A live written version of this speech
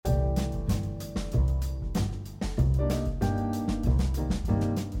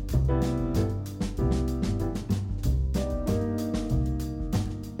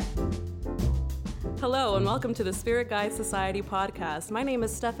Hello and welcome to the Spirit Guide Society podcast. My name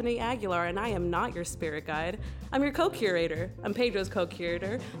is Stephanie Aguilar and I am not your spirit guide. I'm your co-curator. I'm Pedro's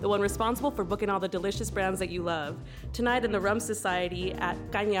co-curator, the one responsible for booking all the delicious brands that you love. Tonight in the Rum Society at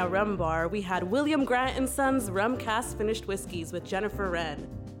Caña Rum Bar, we had William Grant & Sons Rum Cask Finished Whiskies with Jennifer Wren.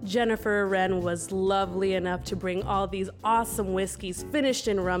 Jennifer Wren was lovely enough to bring all these awesome whiskeys finished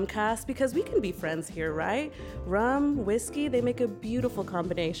in rum cask because we can be friends here, right? Rum, whiskey, they make a beautiful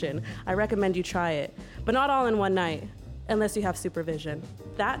combination. I recommend you try it, but not all in one night, unless you have supervision.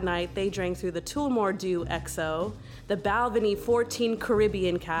 That night, they drank through the Tullamore Dew XO, the Balvenie 14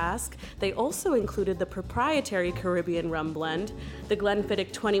 Caribbean cask. They also included the proprietary Caribbean rum blend, the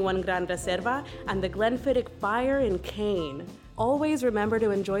Glenfiddich 21 Gran Reserva, and the Glenfiddich Fire and Cane. Always remember to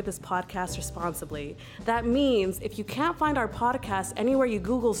enjoy this podcast responsibly. That means if you can't find our podcast anywhere you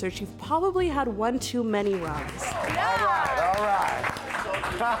Google search, you've probably had one too many rums. Yeah. All right.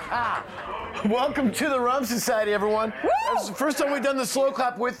 Welcome to the Rum Society, everyone. That's the first time we've done the slow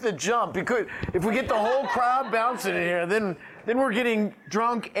clap with the jump. If we get the whole crowd bouncing in here, then we're getting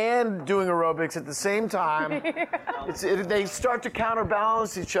drunk and doing aerobics at the same time. They start to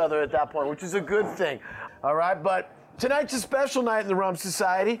counterbalance each other at that point, which is a good thing. All right, but tonight's a special night in the Rum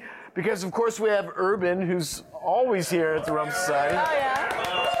Society because, of course, we have Urban, who's always here at the Rum Society. Oh, yeah.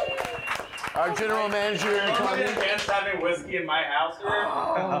 Our general manager. I'm against having whiskey in my house here,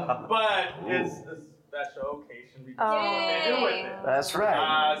 but it's a special occasion. We just want to do with it. That's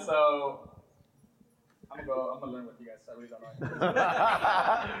right. So I'm gonna learn with you guys. I really don't know.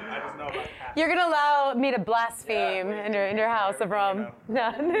 I just know about cats. You're gonna allow me to blaspheme in your house of rum.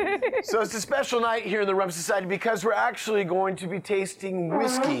 So it's a special night here in the Rum Society because we're actually going to be tasting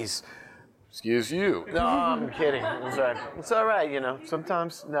whiskeys. Excuse you. No, I'm kidding. It's all right, you know.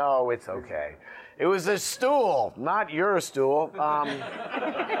 Sometimes, no, it's okay. It was a stool, not your stool. Yeah,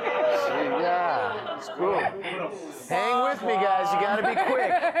 it's cool. Hang with me, guys. You got to be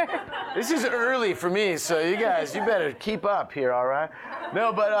quick. This is early for me, so you better keep up here, all right?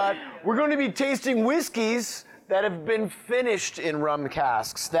 No, but we're going to be tasting whiskeys that have been finished in rum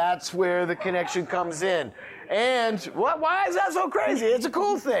casks. That's where the connection comes in. And why is that so crazy? It's a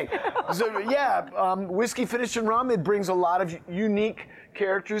cool thing. So yeah, whiskey finished in rum, it brings a lot of unique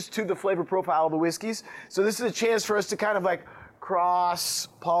characters to the flavor profile of the whiskeys. So this is a chance for us to kind of like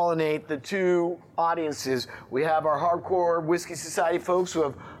cross-pollinate the two audiences. We have our hardcore Whiskey Society folks who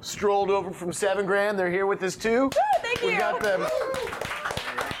have strolled over from 7 Grand. They're here with us too. Thank you. We got them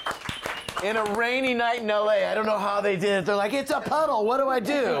in a rainy night in LA. I don't know how they did it. They're like, it's a puddle. What do I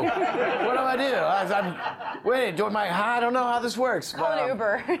do? What do I do? I don't know how this works. Call an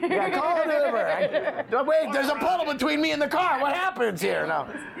Uber. Yeah, call an Uber. Wait, there's a puddle between me and the car. What happens here? No.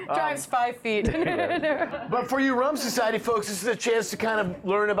 Drives 5 feet. But for you Rum Society folks, this is a chance to kind of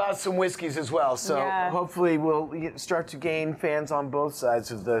learn about some whiskeys as well. So hopefully we'll start to gain fans on both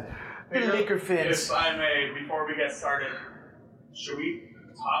sides of the liquor fence. If I may, before we get started, should we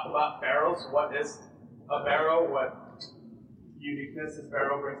talk about barrels? What is a barrel? What uniqueness this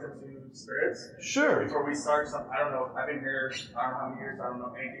barrel brings into spirits? Sure. Before we start, I don't know. I've been here, I don't know how many years. I don't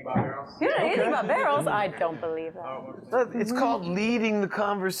know anything about barrels. You don't know anything about barrels? I don't believe that. It's called leading the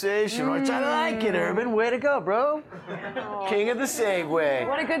conversation, which I like it, Urban. Way to go, bro. King of the segue.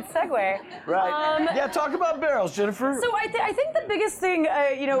 What a good segue. Right. Yeah, talk about barrels, Jennifer. So I think the biggest thing,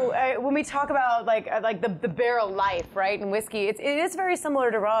 when we talk about like the barrel life, right, in whiskey, it is very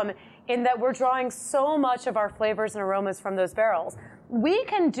similar to rum in that we're drawing so much of our flavors and aromas from those barrels. We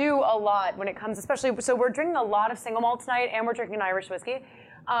can do a lot when it comes, especially, so we're drinking a lot of single malt tonight and we're drinking an Irish whiskey.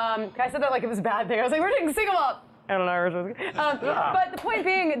 I said that like it was a bad thing. I was like, we're drinking single malt and an Irish whiskey. But the point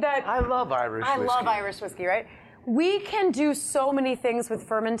being that I love Irish whiskey. I love Irish whiskey, right? We can do so many things with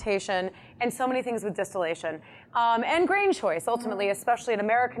fermentation and so many things with distillation. And grain choice, ultimately, especially in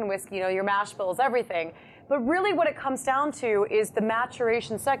American whiskey, your mash bills, everything. But really what it comes down to is the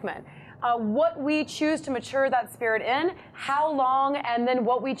maturation segment. What we choose to mature that spirit in, how long, and then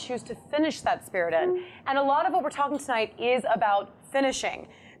what we choose to finish that spirit in. And a lot of what we're talking tonight is about finishing.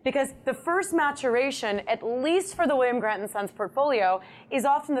 Because the first maturation, at least for the William Grant & Sons portfolio, is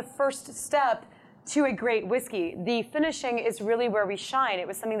often the first step to a great whiskey. The finishing is really where we shine. It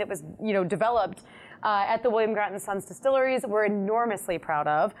was something that was, developed at the William Grant & Sons distilleries. We're enormously proud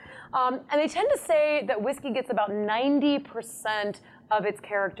of. And they tend to say that whiskey gets about 90% of its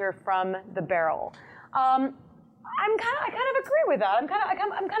character from the barrel. I kind of agree with that. I'm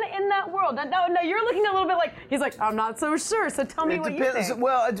kind of in that world. No, you're looking a little bit like he's like I'm not so sure. So tell me what you think.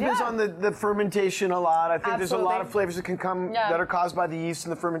 Well, it depends on the fermentation a lot. I think there's a lot of flavors that can come that are caused by the yeast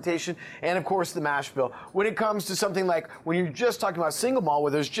and the fermentation, and of course the mash bill. When it comes to something like when you're just talking about single malt,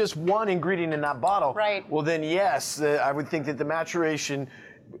 where there's just one ingredient in that bottle, right? Well, then yes, I would think that the maturation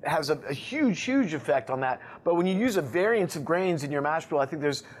has a huge effect on that. But when you use a variance of grains in your mash bill, I think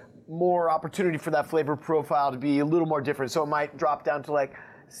there's more opportunity for that flavor profile to be a little more different. So it might drop down to like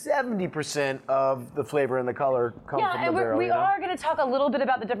 70% of the flavor and the color come from the barrel. We are going to talk a little bit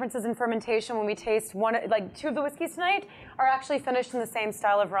about the differences in fermentation when we taste two of the whiskeys tonight are actually finished in the same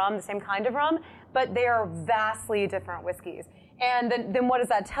style of rum, the same kind of rum, but they are vastly different whiskeys. And then what does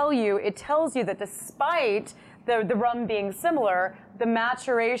that tell you? It tells you that despite the rum being similar, the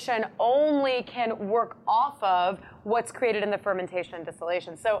maturation only can work off of what's created in the fermentation and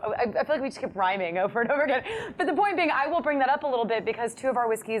distillation. So I feel like we just keep rhyming over and over again. But the point being, I will bring that up a little bit because two of our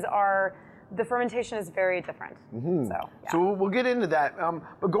whiskeys the fermentation is very different. So we'll get into that.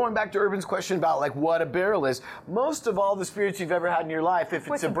 But going back to Urban's question about like what a barrel is, most of all the spirits you've ever had in your life, if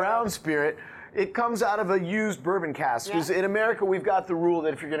it's a brown spirit, it comes out of a used bourbon cask. Because in America, we've got the rule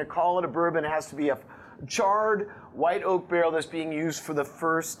that if you're going to call it a bourbon, it has to be a charred white oak barrel that's being used for the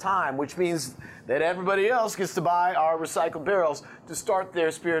first time, which means that everybody else gets to buy our recycled barrels to start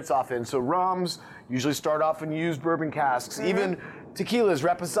their spirits off in. So rums usually start off in used bourbon casks. Even tequilas,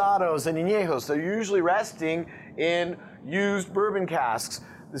 reposados, and añejos, they're usually resting in used bourbon casks.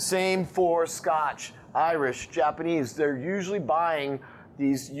 The same for Scotch, Irish, Japanese. They're usually buying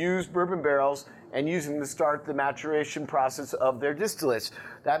these used bourbon barrels and using them to start the maturation process of their distillates.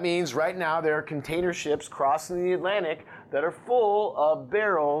 That means right now there are container ships crossing the Atlantic that are full of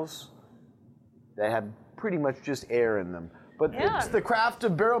barrels that have pretty much just air in them. But the craft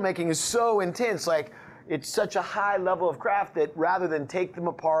of barrel making is so intense, like it's such a high level of craft that rather than take them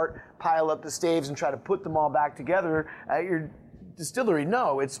apart, pile up the staves and try to put them all back together at your distillery,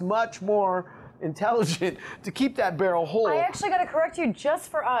 no, it's much more intelligent to keep that barrel whole. I actually got to correct you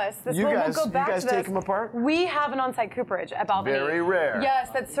just for us. You guys take them apart? We have an on-site cooperage at Balvenie. Very rare. Yes,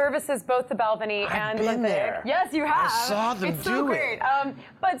 that services both the Balvenie and the there. Yes, you have. I saw them it's so great.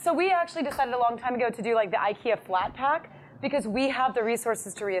 But so we actually decided a long time ago to do like the IKEA flat pack because we have the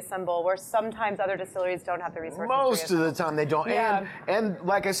resources to reassemble where sometimes other distilleries don't have the resources Most of the time they don't. Yeah. And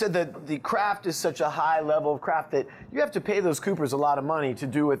like I said, the craft is such a high level of craft that you have to pay those coopers a lot of money to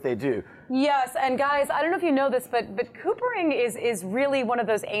do what they do. Yes, and guys, I don't know if you know this, but coopering is really one of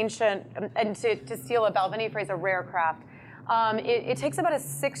those ancient, and to steal a Balvenie phrase, a rare craft. It takes about a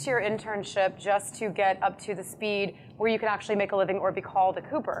 6-year internship just to get up to the speed where you can actually make a living or be called a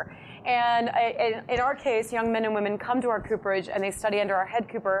cooper. And in our case, young men and women come to our cooperage and they study under our head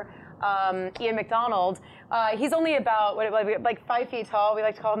cooper, Ian McDonald. He's only about like 5 feet tall. We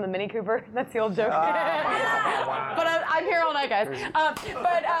like to call him the Mini Cooper. That's the old joke. But I'm here all night, guys.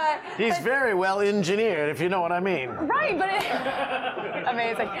 He's very well engineered, if you know what I mean. Right, but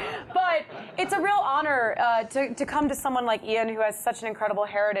amazing. But it's a real honor to come to someone like Ian, who has such an incredible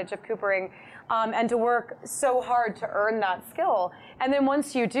heritage of coopering, and to work so hard to earn that skill. And then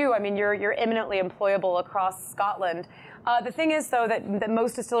once you do, I mean, you're eminently employable across Scotland. The thing is, though, that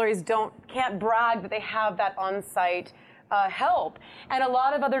most distilleries can't brag that they have that on-site help. And a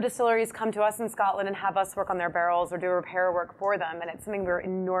lot of other distilleries come to us in Scotland and have us work on their barrels or do repair work for them, and it's something we're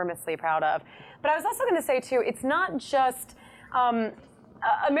enormously proud of. But I was also going to say, too, it's not just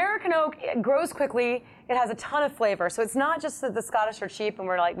American oak. It grows quickly. It has a ton of flavor. So it's not just that the Scottish are cheap and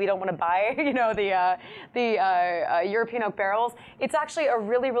we're like, we don't want to buy, the European oak barrels. It's actually a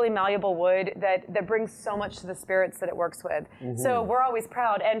really, really malleable wood that brings so much to the spirits that it works with. So we're always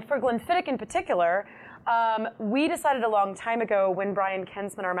proud. And for Glenfiddich in particular, we decided a long time ago when Brian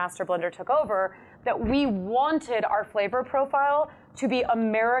Kensman, our master blender, took over, that we wanted our flavor profile to be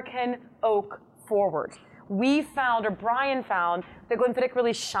American oak forward. We found, or Brian found, that Glenfiddich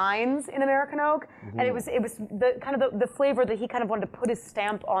really shines in American oak, and it was the kind of the flavor that he kind of wanted to put his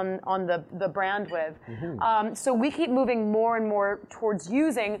stamp on the brand with. So we keep moving more and more towards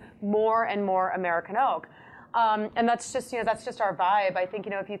using more and more American oak, and that's just our vibe. I think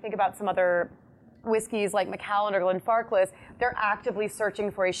if you think about some other whiskeys like Macallan or Glenfarclas, they're actively searching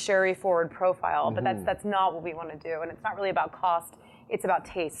for a sherry forward profile, but that's not what we want to do, and it's not really about cost; it's about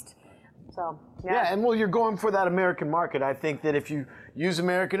taste. So, and you're going for that American market. I think that if you use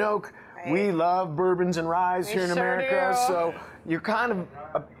American oak, we love bourbons and ryes here in America, so you're kind of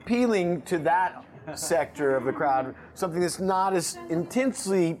appealing to that sector of the crowd, something that's not as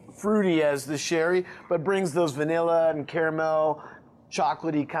intensely fruity as the sherry, but brings those vanilla and caramel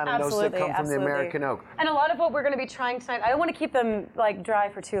chocolatey kind of notes that come from the American oak. And a lot of what we're going to be trying tonight, I don't want to keep them like dry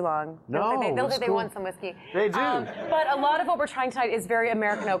for too long. No, they'll think they cool. want some whiskey. They do. But a lot of what we're trying tonight is very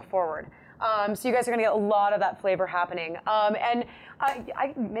American oak forward. So you guys are going to get a lot of that flavor happening. And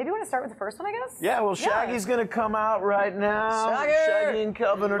I maybe want to start with the first one, I guess? Yeah, well, Shaggy's going to come out right now. Shaggy and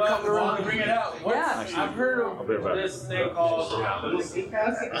Kelvin are coming around. Bring it out. I've heard of this thing called limousine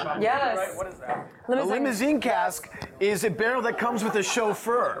cask. Yes. Right? What is that? A limousine cask is a barrel that comes with a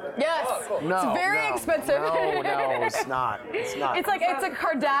chauffeur. Yes. No, it's very expensive. No, it's not. It's not. It's a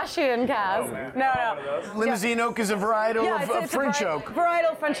Kardashian cask. No. Limousine oak is a varietal of French oak.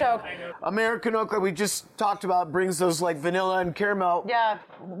 Varietal French oak. American oak, like we just talked about, brings those like vanilla and caramel. Yeah.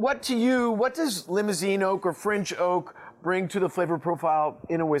 What does limousine oak or French oak bring to the flavor profile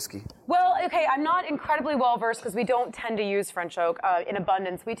in a whiskey? Well, okay, I'm not incredibly well versed because we don't tend to use French oak in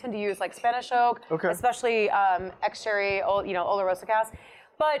abundance. We tend to use like Spanish oak, especially ex-sherry, Oloroso cask.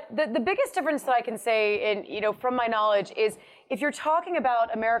 But the biggest difference that I can say, from my knowledge, is if you're talking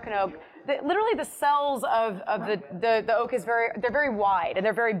about American oak, literally the cells of the oak they're very wide and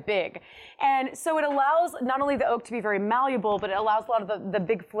they're very big, and so it allows not only the oak to be very malleable, but it allows a lot of the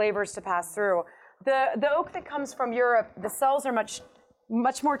big flavors to pass through. The oak that comes from Europe, the cells are much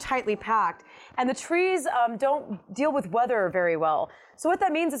more tightly packed, and the trees don't deal with weather very well. So what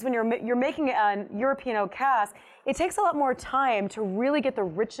that means is when you're making a European oak cask, it takes a lot more time to really get the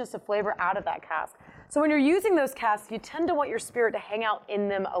richness of flavor out of that cask. So when you're using those casks, you tend to want your spirit to hang out in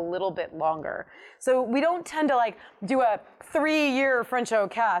them a little bit longer. So we don't tend to like do a 3-year French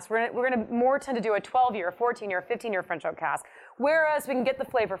oak cask. We're gonna more tend to do a 12-year, 14-year, 15-year French oak cask. Whereas we can get the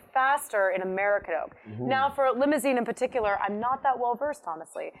flavor faster in American oak. Mm-hmm. Now for limousine in particular, I'm not that well versed,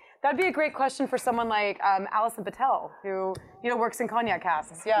 honestly. That'd be a great question for someone like Alison Patel, who works in cognac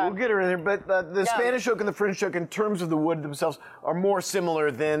casks. Yeah, we'll get her in there. But the Spanish oak and the French oak, in terms of the wood themselves, are more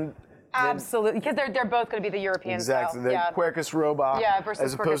similar than. Absolutely, because they're both going to be the European exactly, style. the Quercus roba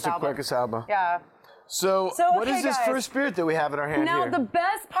as opposed to Quercus alba. Yeah. So what is this first spirit that we have in our hand now, here? Now, the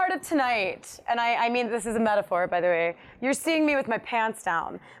best part of tonight, and I mean this is a metaphor, by the way, you're seeing me with my pants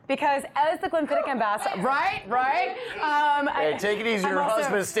down. Because as the Glenfiddich ambassador, right? Hey, take it easy, your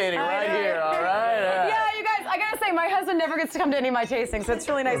husband's standing right here, all right? Yeah, you guys, I gotta say, my husband never gets to come to any of my tastings, so it's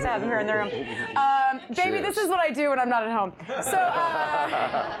really nice to have him here in the room. Baby, this is what I do when I'm not at home. So,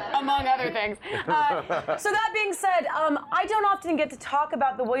 among other things. So that being said, I don't often get to talk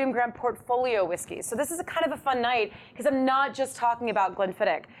about the William Grant portfolio whiskeys. So this is a kind of a fun night, because I'm not just talking about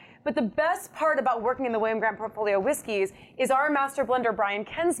Glenfiddich. But the best part about working in the William Grant portfolio whiskeys is our master blender, Brian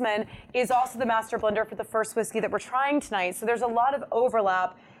Kensman, is also the master blender for the first whiskey that we're trying tonight. So there's a lot of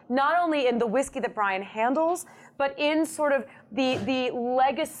overlap, not only in the whiskey that Brian handles, but in sort of the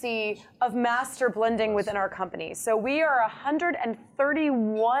legacy of master blending within our company. So we are a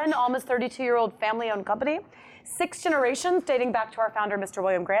 131, almost 32-year-old family-owned company. 6 generations dating back to our founder, Mr.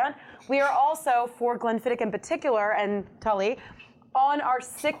 William Grant. We are also, for Glenfiddich in particular, and Tully, on our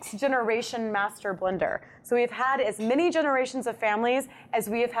 6th generation master blender. So we've had as many generations of families as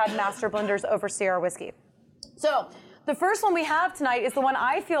we have had master blenders oversee our whiskey. So the first one we have tonight is the one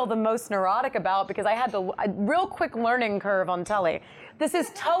I feel the most neurotic about, because I had a real quick learning curve on Tully. This is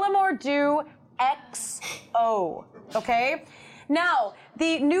Tullamore Dew XO, okay? Now,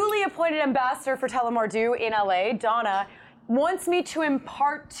 the newly appointed ambassador for Tullamore Dew in LA, Donna, wants me to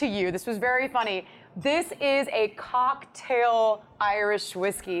impart to you, this was very funny, this is a cocktail Irish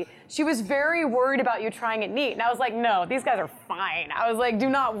whiskey. She was very worried about you trying it neat. And I was like, no, these guys are fine. I was like, do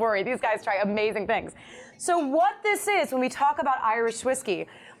not worry. These guys try amazing things. So what this is, when we talk about Irish whiskey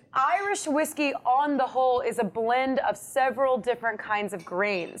on the whole is a blend of several different kinds of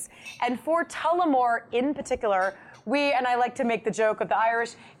grains. And for Tullamore in particular, and I like to make the joke of the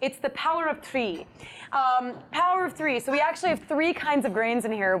Irish, it's the power of 3. Power of 3. So we actually have 3 kinds of grains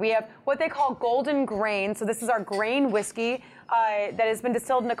in here. We have what they call golden grain. So this is our grain whiskey that has been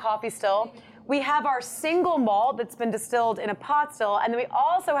distilled in a coffee still. We have our single malt that's been distilled in a pot still. And then we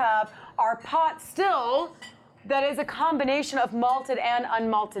also have our pot still that is a combination of malted and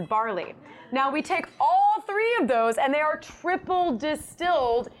unmalted barley. Now we take all 3 of those and they are triple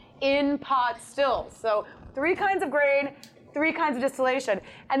distilled in pot stills. So 3 kinds of grain, 3 kinds of distillation.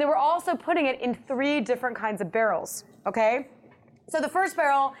 And then we're also putting it in 3 different kinds of barrels, okay? So the first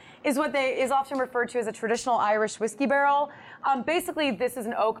barrel is what is often referred to as a traditional Irish whiskey barrel. Basically, this is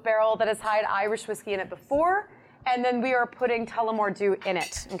an oak barrel that has had Irish whiskey in it before, and then we are putting Tullamore Dew in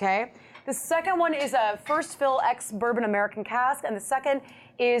it, okay? The second one is a first fill ex-bourbon American cask, and the third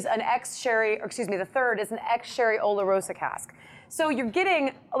is an ex-sherry Oloroso cask. So you're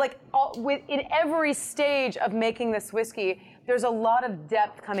getting, in every stage of making this whiskey, There's a lot of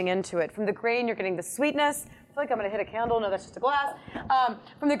depth coming into it. From the grain, you're getting the sweetness. I feel like I'm going to hit a candle. No, that's just a glass.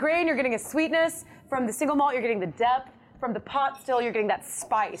 From the grain, you're getting a sweetness. From the single malt, you're getting the depth. From the pot still, you're getting that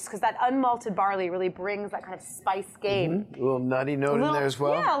spice, because that unmalted barley really brings that kind of spice game. A little nutty note in there as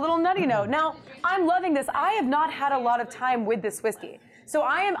well. Yeah, a little nutty note. Now, I'm loving this. I have not had a lot of time with this whiskey. So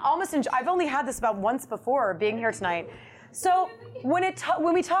I am almost I've only had this about once before being here tonight. So when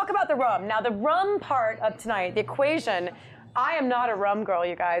we talk about the rum, now the rum part of tonight, the equation, I am not a rum girl,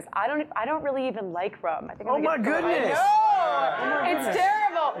 you guys. I don't really even like rum. I think Oh my goodness! It's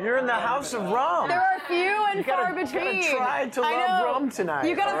terrible. You're in the house of rum. There are few and far between. You gotta try to love rum tonight.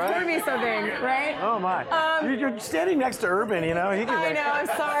 You gotta pour me something, right? Oh my! You're standing next to Urban. You know he can. I know. I'm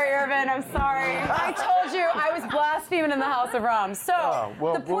sorry, Irvin. I'm sorry. I told you I was blaspheming in the house of rum. So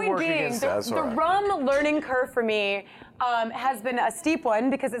the point being, the rum learning curve for me has been a steep one,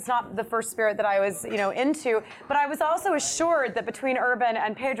 because it's not the first spirit that I was, into. But I was also assured that between Urban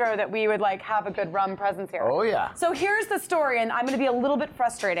and Pedro that we would have a good rum presence here. Oh yeah. So here's the story, and I'm going to be a little bit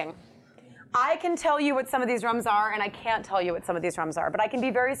frustrating. I can tell you what some of these rums are, and I can't tell you what some of these rums are, but I can be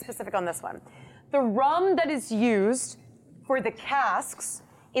very specific on this one. The rum that is used for the casks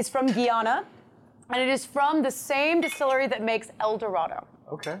is from Guyana, and it is from the same distillery that makes El Dorado.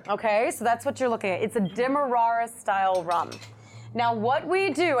 Okay, so that's what you're looking at. It's a Demerara style rum. Now what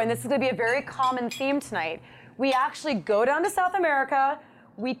we do, and this is going to be a very common theme tonight, we actually go down to South America,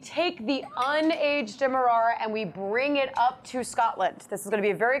 we take the unaged Demerara and we bring it up to Scotland. This is going to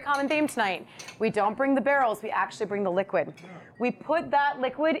be a very common theme tonight. We don't bring the barrels, we actually bring the liquid. We put that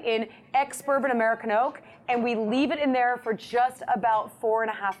liquid in ex-bourbon American oak and we leave it in there for just about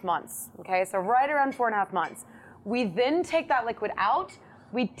 4.5 months. Okay, so right around 4.5 months. We then take that liquid out,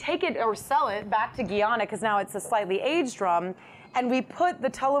 we take it or sell it back to Guyana, because now it's a slightly aged rum, and we put the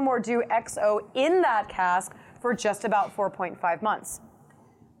Tullamore Dew XO in that cask for just about 4.5 months.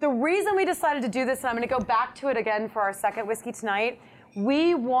 The reason we decided to do this, and I'm going to go back to it again for our second whiskey tonight,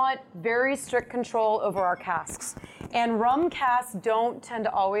 we want very strict control over our casks. And rum casks don't tend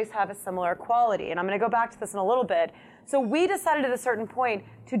to always have a similar quality, and I'm going to go back to this in a little bit. So we decided at a certain point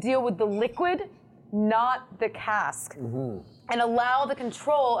to deal with the liquid, not the cask. And allow the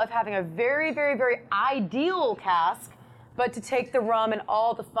control of having a very, very, very ideal cask, but to take the rum and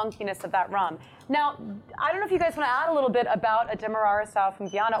all the funkiness of that rum. Now, I don't know if you guys want to add a little bit about a Demerara style from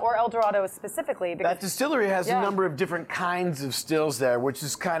Guyana or El Dorado specifically. That distillery has a number of different kinds of stills there, which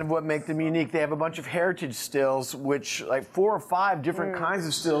is kind of what makes them unique. They have a bunch of heritage stills, which 4 or 5 different kinds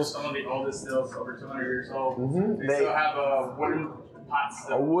of stills. Some of the oldest stills, over 200 years old. They still have a wooden pot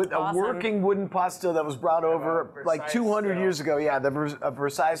still. A working wooden pot still that was brought over 200 years ago. Yeah, a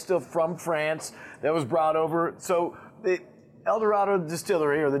Versailles still from France that was brought over. So the El Dorado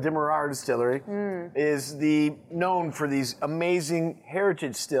Distillery, or the Demerara Distillery, is known for these amazing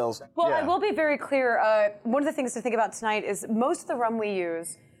heritage stills. Well, I will be very clear. One of the things to think about tonight is most of the rum we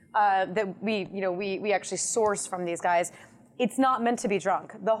use that we actually source from these guys, it's not meant to be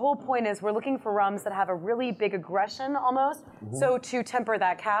drunk. The whole point is we're looking for rums that have a really big aggression almost, so to temper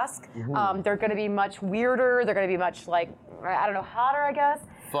that cask. They're going to be much weirder. They're going to be much hotter, I guess.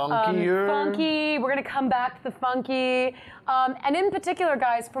 Funkier. Funky. We're going to come back to the funky. And in particular,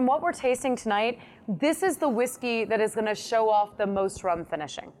 guys, from what we're tasting tonight, this is the whiskey that is going to show off the most rum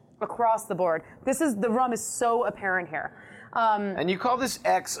finishing across the board. The rum is so apparent here. And you call this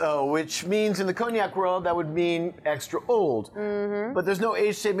XO, which means in the cognac world that would mean extra old. But there's no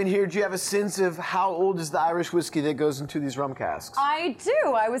age statement here. Do you have a sense of how old is the Irish whiskey that goes into these rum casks? I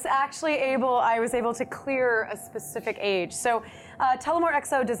do. I was able to clear a specific age. So Tullamore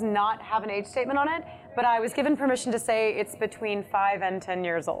XO does not have an age statement on it, but I was given permission to say it's between 5 and 10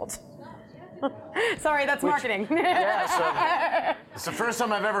 years old. Sorry, that's marketing. Yeah, so it's the first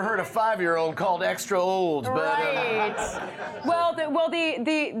time I've ever heard a 5-year-old called extra old. But, right.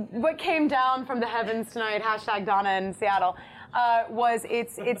 What came down from the heavens tonight, #Donna in Seattle, was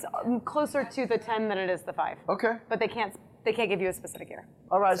it's closer to the 10 than it is the 5. Okay. But they can't give you a specific year.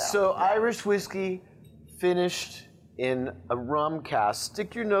 All right. So Irish whiskey finished in a rum cask.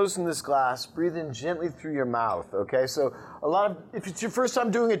 Stick your nose in this glass, breathe in gently through your mouth, okay? So if it's your first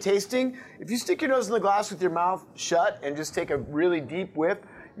time doing a tasting, if you stick your nose in the glass with your mouth shut and just take a really deep whiff,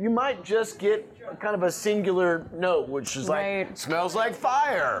 you might just get kind of a singular note, which is smells like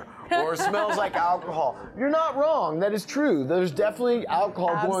fire, or smells like alcohol. You're not wrong, that is true. There's definitely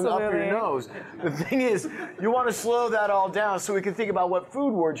alcohol going up your nose. The thing is, you want to slow that all down so we can think about what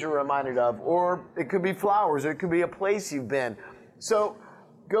food words you're reminded of, or it could be flowers, or it could be a place you've been. So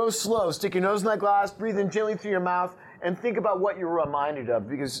go slow, stick your nose in that glass, breathe in gently through your mouth, and think about what you're reminded of,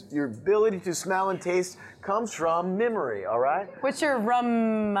 because your ability to smell and taste comes from memory, all right? What you're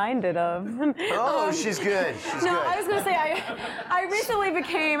reminded of. Oh, she's good. She's No, good. I was going to say, I recently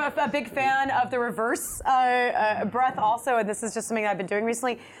became a big fan of the reverse breath also, and this is just something I've been doing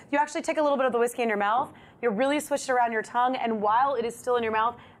recently. You actually take a little bit of the whiskey in your mouth, you really swish it around your tongue, and while it is still in your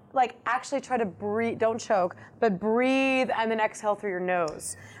mouth, like actually try to breathe, don't choke, but breathe and then exhale through your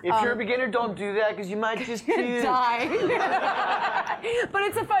nose. If you're a beginner, don't do that because you might just puke. Die. But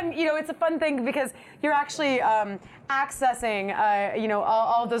it's a fun, it's a fun thing because you're actually accessing,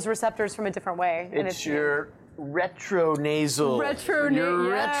 all those receptors from a different way. It's your retronasal.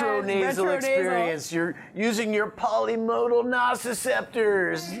 Retronasal experience. You're using your polymodal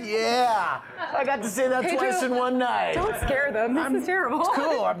nociceptors. Yeah. I got to say that twice in one night. Don't scare them. This is terrible. It's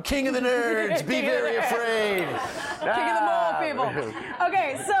cool. I'm king of the nerds. Be very afraid. King of the mole people.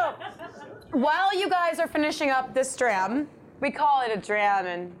 Okay, so while you guys are finishing up this dram, we call it a dram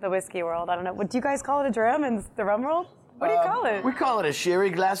in the whiskey world. I don't know. What do you guys call it, a dram in the rum world? What do you call it? We call it a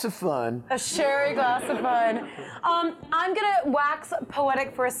sherry glass of fun. A sherry glass of fun. I'm going to wax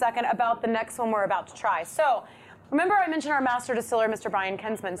poetic for a second about the next one we're about to try. So, remember I mentioned our master distiller, Mr. Brian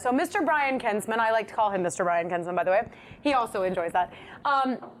Kinsman. So, Mr. Brian Kinsman, I like to call him Mr. Brian Kinsman, by the way. He also enjoys that.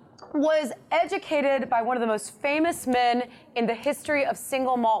 Was educated by one of the most famous men in the history of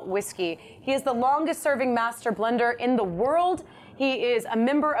single malt whiskey. He is the longest serving master blender in the world. He is a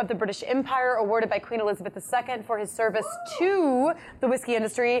member of the British Empire, awarded by Queen Elizabeth II for his service to the whiskey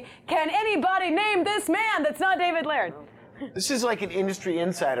industry. Can anybody name this man that's not David Laird? This is like an industry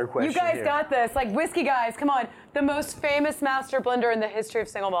insider question. You guys here. got this. Like whiskey guys, come on. The most famous master blender in the history of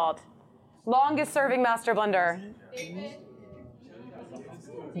single malt. Longest serving master blender.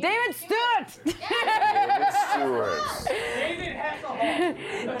 David Stewart! David Stewart. David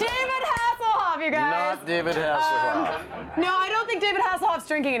Hasselhoff. David Hasselhoff, you guys. Not David Hasselhoff. No, I don't think David Hasselhoff's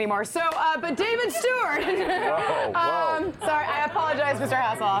drinking anymore. So, but David Stewart. Whoa. Sorry, I apologize, Mr.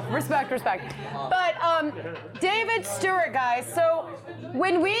 Hasselhoff. Respect. But David Stewart, guys. So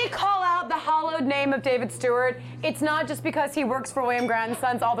when we call out the hallowed name of David Stewart, it's not just because he works for William Grant &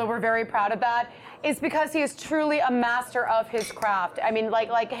 Sons, although we're very proud of that. It's because he is truly a master of his craft. I mean,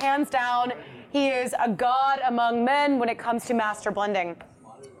 like hands down, he is a god among men when it comes to master blending.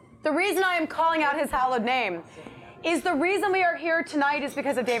 The reason I am calling out his hallowed name is the reason we are here tonight is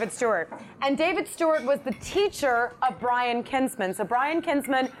because of David Stewart. And David Stewart was the teacher of Brian Kinsman. So Brian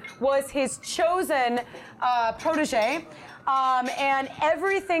Kinsman was his chosen protege. And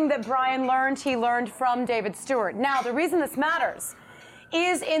everything that Brian learned, he learned from David Stewart. Now, the reason this matters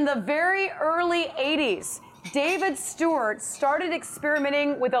is in the very early 80s, David Stewart started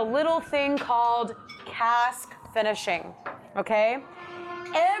experimenting with a little thing called cask finishing, okay?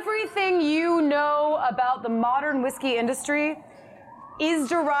 Everything you know about the modern whiskey industry is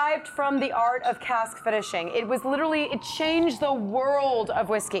derived from the art of cask finishing. It changed the world of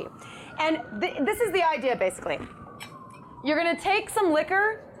whiskey. And this is the idea, basically. You're gonna take some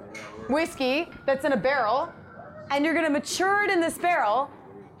liquor, whiskey, that's in a barrel, and you're gonna mature it in this barrel,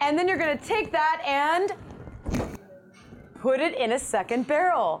 and then you're gonna take that and put it in a second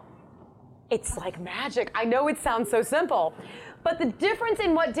barrel. It's like magic. I know it sounds so simple, but the difference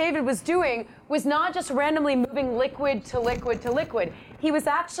in what David was doing was not just randomly moving liquid to liquid to liquid. He was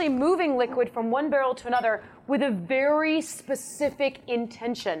actually moving liquid from one barrel to another with a very specific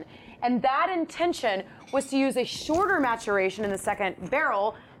intention. And that intention was to use a shorter maturation in the second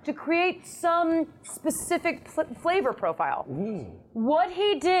barrel to create some specific flavor profile. What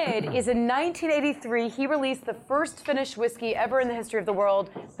he did is in 1983, he released the first finished whiskey ever in the history of the world,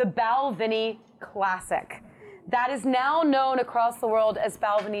 the Balvenie Classic. That is now known across the world as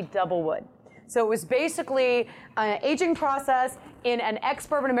Balvenie Doublewood. So it was basically an aging process in an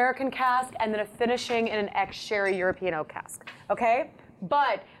ex-bourbon American cask and then a finishing in an ex-sherry European oak cask, okay?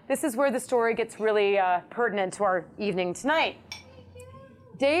 But this is where the story gets really pertinent to our evening tonight.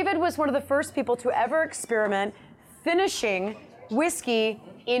 David was one of the first people to ever experiment finishing whiskey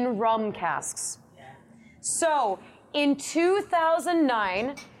in rum casks. So in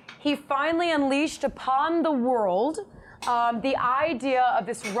 2009, he finally unleashed upon the world the idea of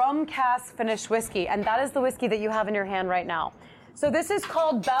this rum cask finished whiskey, and that is the whiskey that you have in your hand right now. So this is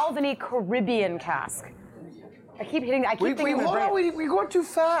called Balvenie Caribbean Cask. I keep thinking we go too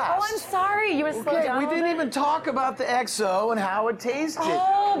fast. Oh, I'm sorry. You want to slow down? We didn't even talk about the XO and how it tasted.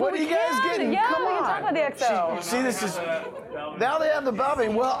 Oh, what but are you guys getting? Yeah, Come we on. can talk about the XO. See, this is Now they have the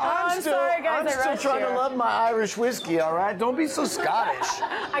Balvenie. Well, I'm still trying to love my Irish whiskey, all right? Don't be so Scottish.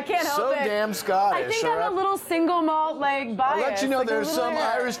 I can't help So it. damn Scottish. I think all I'm right? a little single malt bias. I'll let you know like there's some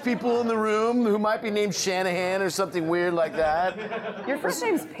Irish people in the room who might be named Shanahan or something weird like that. Your first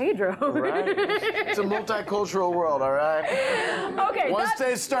name's Pedro. Right? It's a multicultural world, all right? Okay. Once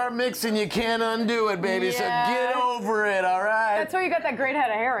they start mixing, you can't undo it, baby. Yeah. So get over it, all right? That's why you got that great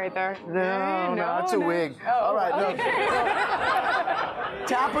head of hair right there. No, it's a wig. Oh, all right, okay.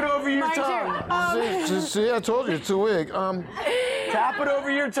 Tap it over your Mine too. tongue. See, I told you, it's a wig. Tap it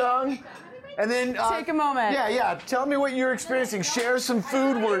over your tongue. And then Take a moment. Yeah. Tell me what you're experiencing. Share some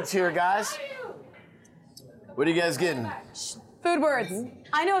food words here, guys. What are you guys getting? Food words.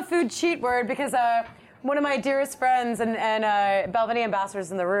 I know a food cheat word because one of my dearest friends and Balvenie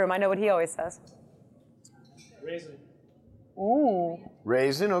ambassadors in the room, I know what he always says. Raisin. Ooh.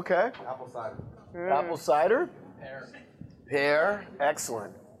 Raisin, okay. Apple cider. Apple cider. Pear. Pear,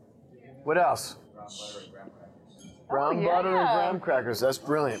 excellent. What else? Brown butter and graham crackers. That's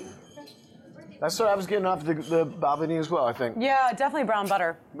brilliant. That's what I was getting off the Balvenie as well, I think. Yeah, definitely brown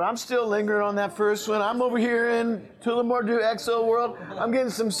butter. But I'm still lingering on that first one. I'm over here in Tullamore XO world. I'm getting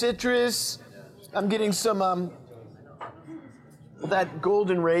some citrus. I'm getting some that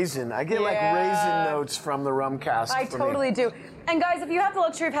golden raisin. I get like raisin notes from the rum cask. I totally do. And guys, if you have the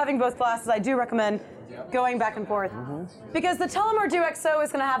luxury of having both glasses, I do recommend going back and forth. Because the Tullamore XO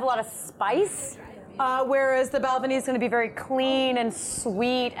is going to have a lot of spice, whereas the Balvenie is going to be very clean and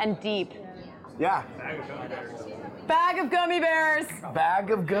sweet and deep. Yeah. Bag of gummy bears.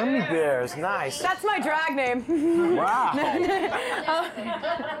 Bag of gummy bears. Nice. That's my drag name. Wow.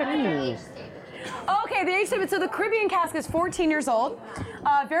 Okay, the age statement. So the Caribbean cask is 14 years old.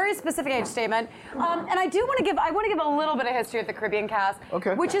 Very specific age statement. And I want to give a little bit of history of the Caribbean cask.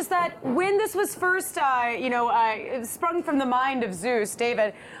 Okay. Which is that when this was first, sprung from the mind of Zeus,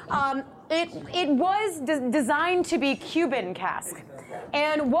 David, it was designed to be Cuban cask.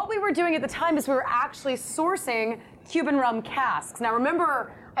 And what we were doing at the time is we were actually sourcing Cuban rum casks. Now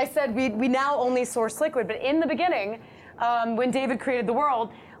remember, I said we now only source liquid, but in the beginning, when David created the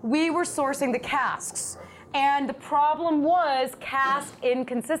world, we were sourcing the casks. And the problem was cask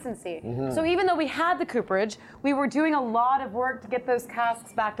inconsistency. So even though we had the cooperage, we were doing a lot of work to get those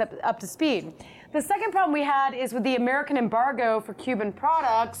casks back up to speed. The second problem we had is with the American embargo for Cuban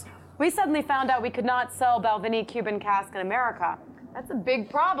products, we suddenly found out we could not sell Balvenie Cuban cask in America. That's a big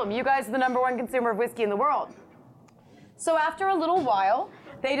problem. You guys are the #1 consumer of whiskey in the world. So after a little while,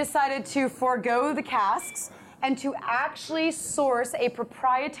 they decided to forego the casks and to actually source a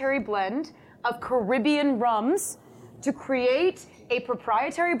proprietary blend of Caribbean rums to create a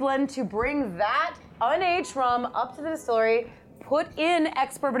proprietary blend to bring that unaged rum up to the distillery, put in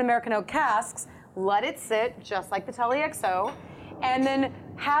ex-bourbon American oak casks, let it sit just like the Tully XO, and then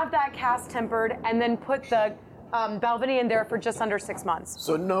have that cask tempered and then put the Balvenie in there for just under 6 months.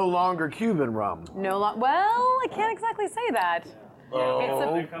 So no longer Cuban rum. Well, I can't exactly say that.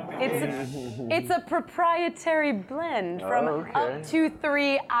 It's a proprietary blend from up to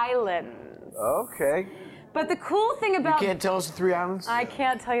 3 islands. Okay. But the cool thing about You can't tell us the 3 islands? I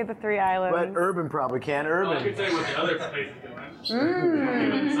can't tell you the 3 islands. But Urban probably can. Well, I Urban. can tell you what the other place is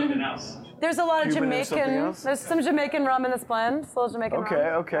doing. Something else. There's a lot of Cuban and something Jamaican. else? There's some Jamaican rum in this blend. Still Jamaican rum.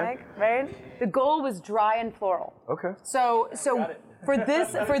 Okay. Right? The goal was dry and floral. Okay. So for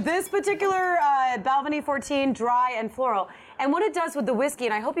this particular Balvenie 14, dry and floral. And what it does with the whiskey,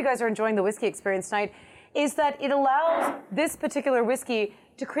 and I hope you guys are enjoying the whiskey experience tonight, is that it allows this particular whiskey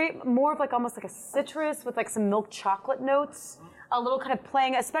to create more of like almost like a citrus with like some milk chocolate notes, a little kind of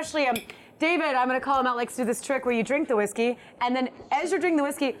playing, especially David, I'm going to call him out, likes to do this trick where you drink the whiskey, and then as you're drinking the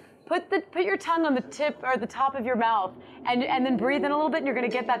whiskey, put your tongue on the tip or the top of your mouth, and then breathe in a little bit, and you're going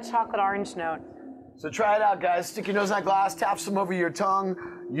to get that chocolate orange note. So try it out, guys. Stick your nose in that glass, tap some over your tongue,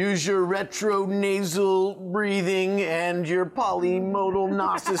 use your retronasal breathing and your polymodal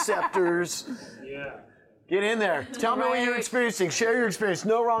nociceptors. Yeah. Get in there. Tell me what you're experiencing. Share your experience.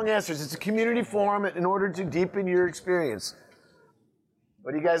 No wrong answers. It's a community forum in order to deepen your experience.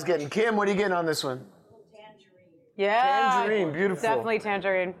 What are you guys getting? Kim, what are you getting on this one? Yeah. Tangerine, beautiful. Definitely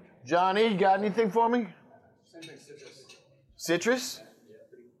tangerine. Johnny, you got anything for me? Citrus?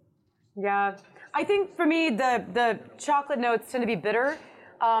 Yeah. I think for me, the chocolate notes tend to be bitter,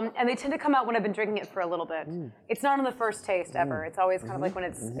 and they tend to come out when I've been drinking it for a little bit. It's not on the first taste ever. It's always kind of like when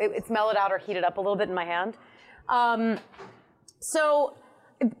it's mellowed out or heated up a little bit in my hand. So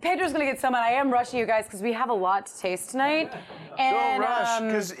Pedro's going to get so mad. I am rushing you guys because we have a lot to taste tonight. And, Don't rush,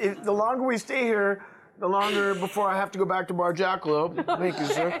 because the longer we stay here, the longer before I have to go back to Bar Jackalope. Thank you,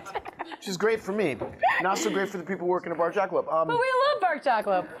 sir. which is great for me. Not so great for the people working at Bar Chocolate. But we love dark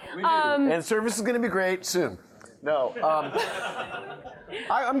chocolate. And service is going to be great soon. No.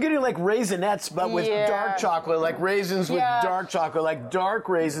 I'm getting like raisinets, but with dark chocolate, like raisins with dark chocolate, like dark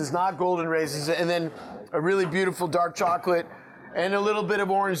raisins, not golden raisins, and then a really beautiful dark chocolate and a little bit of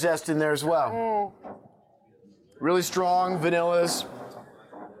orange zest in there as well. Really strong vanillas.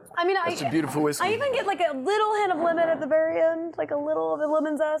 I mean, That's a beautiful whiskey. I even get like a little hint of lemon at the very end, like a little of the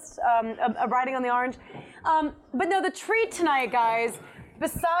lemon zest, riding on the orange. But no, the treat tonight, guys,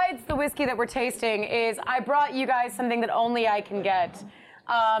 besides the whiskey that we're tasting, is I brought you guys something that only I can get.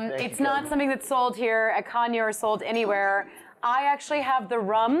 It's not something that's sold here at Kanye or sold anywhere. I actually have the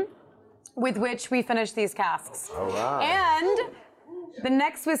rum with which we finish these casks. All right. And the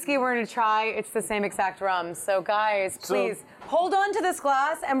next whiskey we're going to try, it's the same exact rum. So guys, please hold on to this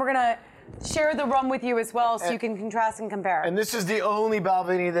glass, and we're going to share the rum with you as well so you can contrast and compare. And this is the only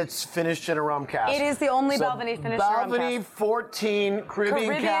Balvenie that's finished in a rum cask. It is the only Balvenie finished in a rum Balvenie cask. 14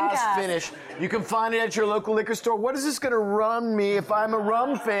 Caribbean cask finish. You can find it at your local liquor store. What is this going to run me if I'm a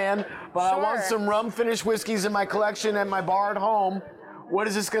rum fan, but I want some rum finished whiskeys in my collection at my bar at home? What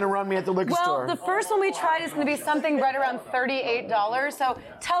is this going to run me at the liquor store? Well, the first one we tried is going to be something right around $38. So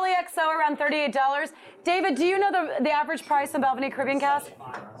Tully XO around $38. David, do you know the average price on Balvenie Caribbean cask?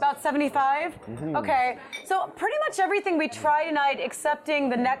 About $75? Mm-hmm. Okay. So pretty much everything we try tonight, excepting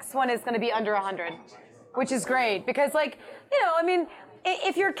the next one, is going to be under 100, which is great because, like, you know, I mean,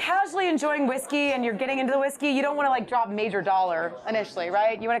 if you're casually enjoying whiskey and you're getting into the whiskey, you don't want to like drop major dollar initially,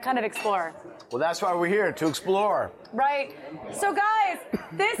 right? You want to kind of explore. Well, that's why we're here, to explore. Right. So guys,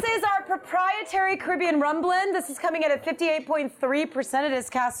 this is our proprietary Caribbean rum blend. This is coming in at 58.3%. It is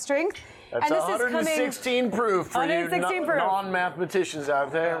cask strength. That's and this 116 proof for 116 you proof. non-mathematicians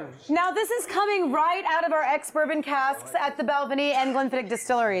out there. Now, this is coming right out of our ex-bourbon casks at the Balvenie and Glenfiddich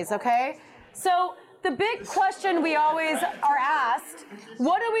distilleries, okay? So the big question we always are asked,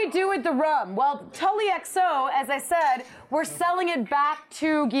 what do we do with the rum? Well, Tully XO, as I said, we're selling it back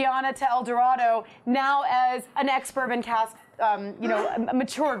to Guyana, to El Dorado, now as an ex-bourbon cask, a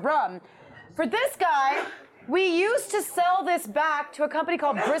matured rum. For this guy, we used to sell this back to a company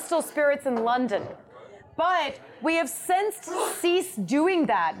called Bristol Spirits in London. But we have since ceased doing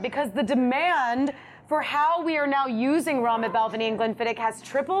that because the demand for how we are now using rum at Balvenie and Glenfiddich has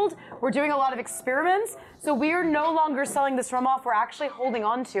tripled. We're doing a lot of experiments, so we are no longer selling this rum off. We're actually holding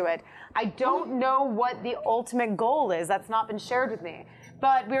on to it. I don't know what the ultimate goal is. That's not been shared with me.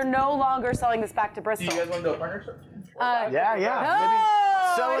 But we're no longer selling this back to Bristol. Do you guys want to do a partnership? Yeah.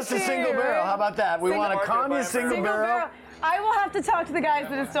 Maybe sell us a single barrel. How about that? We want a Kanye single barrel. I will have to talk to the guys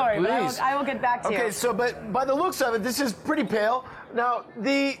at the store, but I will get back to you. Okay, so but by the looks of it, this is pretty pale. Now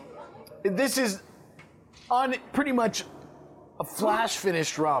this is pretty much a flash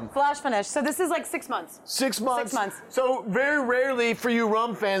finished rum. Flash finish. So this is like 6 months. 6 months. 6 months. So very rarely for you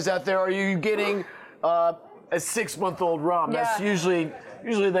rum fans out there are you getting a 6-month-old rum. Yeah. That's usually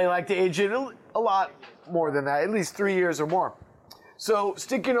they like to age it a lot more than that, at least 3 years or more. So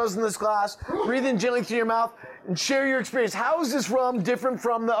stick your nose in this glass, breathe in gently through your mouth, and share your experience. How is this rum different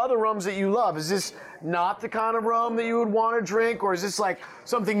from the other rums that you love? Is this not the kind of rum that you would want to drink, or is this like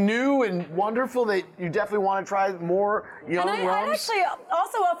something new and wonderful that you definitely want to try more young rums? I'd actually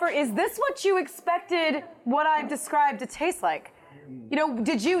also offer, is this what you expected what I've described to taste like? You know,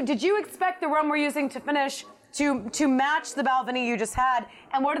 did you expect the rum we're using to finish to match the Balvenie you just had,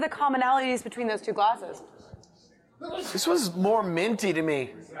 and what are the commonalities between those two glasses? This was more minty to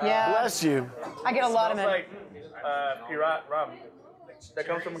me. Yeah. Bless you. I get a lot of it. Like Pirat rum. That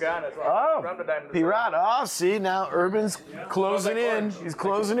comes from Ghana as well. Oh, Rum to dine in the Pirat. Oh, see, now Urban's closing in. He's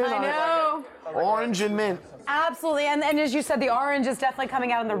closing in I on know. it. Orange and mint. Absolutely, and as you said, the orange is definitely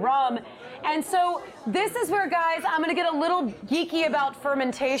coming out in the rum. And so this is where, guys, I'm gonna get a little geeky about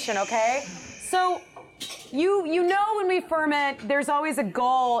fermentation, okay? So you know when we ferment, there's always a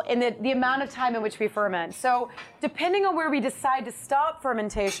goal in the amount of time in which we ferment. So depending on where we decide to stop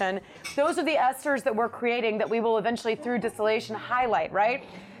fermentation, those are the esters that we're creating that we will eventually, through distillation, highlight, right?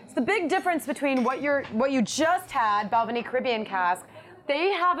 It's the big difference between what you just had, Balvenie Caribbean cask.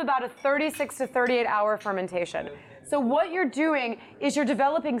 They have about a 36 to 38 hour fermentation. So what you're doing is you're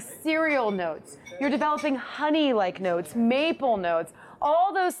developing cereal notes. You're developing honey-like notes, maple notes,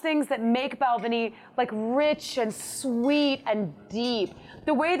 all those things that make Balvenie like rich and sweet and deep.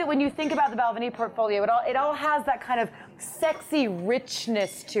 The way that when you think about the Balvenie portfolio, it all has that kind of sexy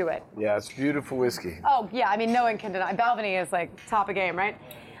richness to it. Yeah, it's beautiful whiskey. Oh yeah, I mean no one can deny. Balvenie is like top of game, right?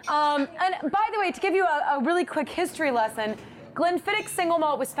 And by the way, to give you a really quick history lesson, Glenfiddich single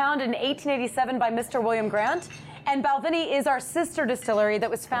malt was founded in 1887 by Mr. William Grant, And Balvenie is our sister distillery that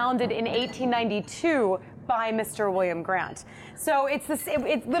was founded in 1892 by Mr. William Grant. So it's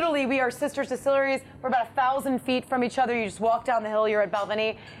literally, we are sister distilleries. We're about 1,000 feet from each other. You just walk down the hill, you're at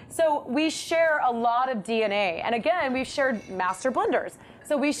Balvenie. So we share a lot of DNA. And again, we've shared master blenders.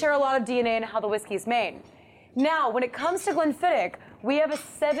 So we share a lot of DNA in how the whiskey is made. Now, when it comes to Glenfiddich, we have a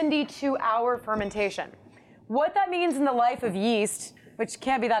 72-hour fermentation. What that means in the life of yeast, which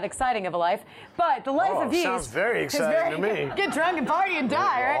can't be that exciting of a life, but the life of yeast sounds very exciting to me. Get drunk and party and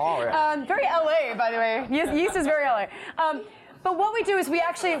die, right? All right. Very LA, by the way. Yeast is very LA. But what we do is we're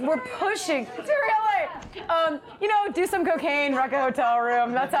pushing. It's very LA. Do some cocaine, wreck a hotel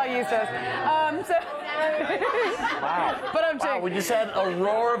room. That's how yeast is. Wow. But I'm Wow, we just had a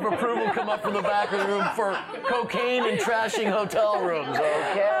roar of approval come up from the back of the room for cocaine and trashing hotel rooms.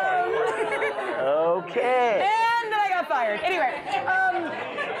 Okay. And then I got fired. Anyway.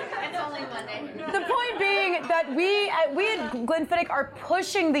 It's only Monday. The point being that we at Glenfiddich are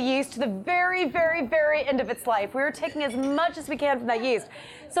pushing the yeast to the very, very, very end of its life. We're taking as much as we can from that yeast.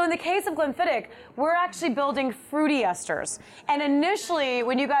 So in the case of Glenfiddich, we're actually building fruity esters. And initially,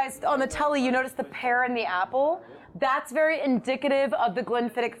 when you guys on the telly, you notice the pear and the apple. That's very indicative of the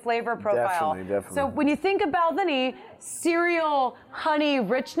Glenfiddich flavor profile. Definitely. So when you think of Balvenie, cereal, honey,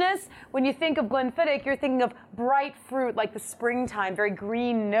 richness, when you think of Glenfiddich, you're thinking of bright fruit like the springtime, very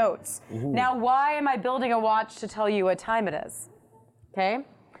green notes. Mm-hmm. Now, why am I building a watch to tell you what time it is? Okay?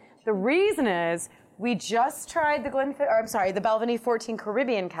 The reason is we just tried the Balvenie 14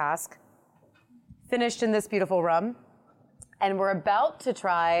 Caribbean cask, finished in this beautiful rum, and we're about to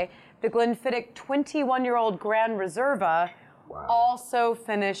try the Glenfiddich 21-year-old Grand Reserva, also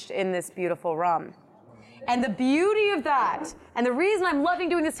finished in this beautiful rum. And the beauty of that, and the reason I'm loving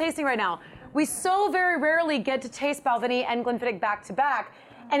doing this tasting right now, we so very rarely get to taste Balvenie and Glenfiddich back to back,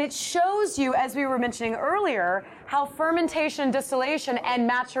 and it shows you, as we were mentioning earlier, how fermentation, distillation, and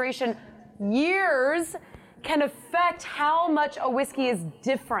maturation years can affect how much a whiskey is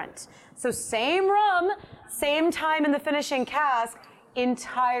different. So same rum, same time in the finishing cask,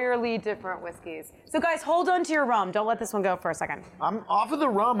 entirely different whiskeys. So guys, hold on to your rum. Don't let this one go for a second. I'm off of the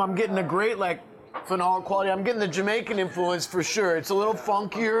rum. I'm getting a great phenolic quality. I'm getting the Jamaican influence for sure. It's a little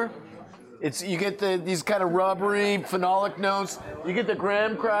funkier. You get these kind of rubbery phenolic notes. You get the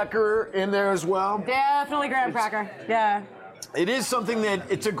graham cracker in there as well. Definitely graham cracker. Yeah. It is something that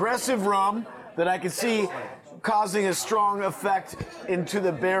it's aggressive rum that I can see causing a strong effect into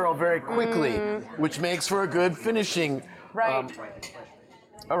the barrel very quickly, which makes for a good finishing. Right.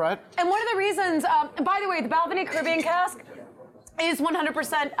 All right. And one of the reasons, by the way, the Balvenie Caribbean cask is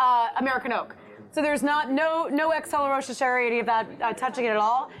 100% American oak. So there's no Excel or Rocha Sherry, any of that touching it at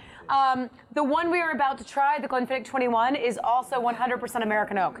all. The one we are about to try, the Glenfiddich 21, is also 100%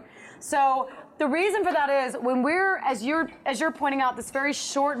 American oak. So the reason for that is when we're, as you're pointing out, this very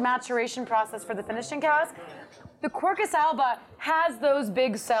short maturation process for the finishing cask, the Quercus alba has those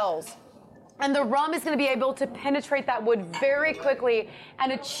big cells. And the rum is going to be able to penetrate that wood very quickly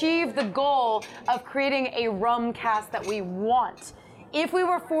and achieve the goal of creating a rum cask that we want. If we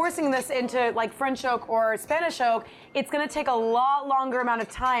were forcing this into like French oak or Spanish oak, it's going to take a lot longer amount of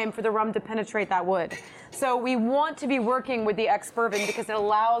time for the rum to penetrate that wood. So we want to be working with the ex-bourbon because it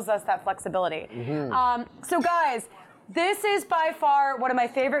allows us that flexibility. Mm-hmm. So guys, this is by far one of my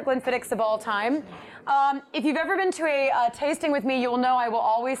favorite Glenfiddichs of all time. If you've ever been to a tasting with me, you'll know I will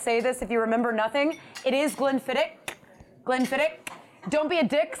always say this if you remember nothing. It is Glenfiddich. Glenfiddich. Don't be a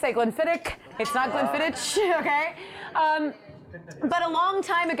dick, say Glenfiddich. It's not Glenfiddich, okay? But a long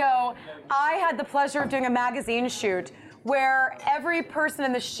time ago, I had the pleasure of doing a magazine shoot where every person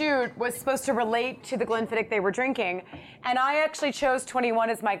in the shoot was supposed to relate to the Glenfiddich they were drinking. And I actually chose 21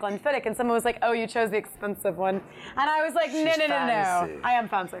 as my Glenfiddich, and someone was like, oh, you chose the expensive one. And I was like, no. I am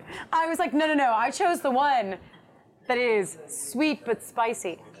fancy. I was like, no, I chose the one that is sweet but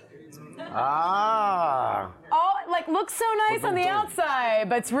spicy. Ah. Oh, like looks so nice on the outside,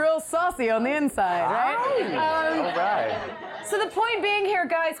 but it's real saucy on the inside, right? All right. So the point being here,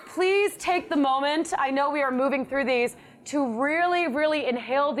 guys, please take the moment. I know we are moving through these to really, really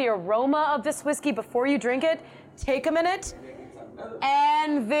inhale the aroma of this whiskey before you drink it. Take a minute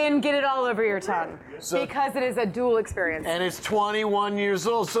and then get it all over your tongue because it is a dual experience. And it's 21 years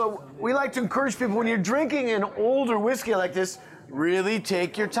old. So we like to encourage people when you're drinking an older whiskey like this, really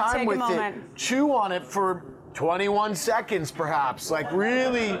take your time with it. Chew on it for 21 seconds, perhaps. Like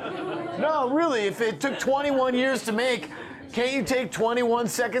really, if it took 21 years to make, can't you take 21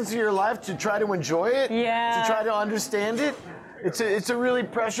 seconds of your life to try to enjoy it? Yeah. To try to understand it? It's a really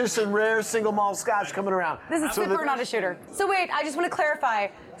precious and rare single malt Scotch coming around. This is super, not a shooter. So wait, I just want to clarify.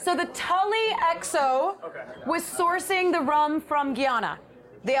 So the Tully XO was sourcing the rum from Guyana,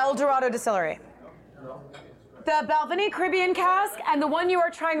 the El Dorado distillery. The Balvenie Caribbean cask and the one you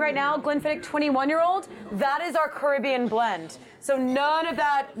are trying right now, Glenfiddich 21-year-old, that is our Caribbean blend. So none of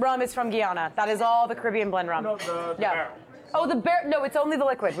that rum is from Guyana. That is all the Caribbean blend rum. No, the barrel. Oh, the barrel. No, it's only the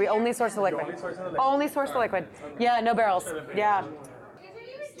liquid. We only source the liquid. Only source the liquid. Yeah, no barrels. Yeah.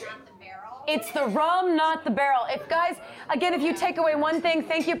 It's the rum, not the barrel. If guys, again, if you take away one thing,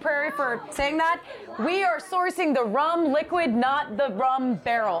 thank you, Prairie, for saying that. We are sourcing the rum liquid, not the rum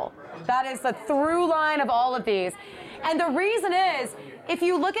barrel. That is the through line of all of these. And the reason is, if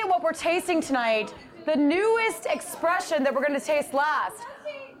you look at what we're tasting tonight, the newest expression that we're going to taste last,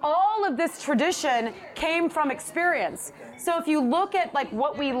 all of this tradition came from experience. So if you look at like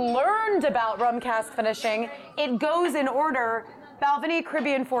what we learned about rum cask finishing, it goes in order: Balvenie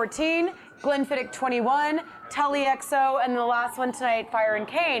Caribbean 14, Glenfiddich 21, Tully XO, and the last one tonight, Fire and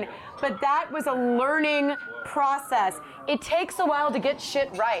Cane. But that was a learning process. It takes a while to get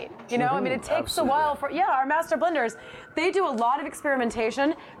shit right, you know? I mean, it takes a while for, our master blenders, they do a lot of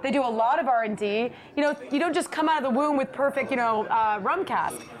experimentation. They do a lot of R&D. You know, you don't just come out of the womb with perfect, rum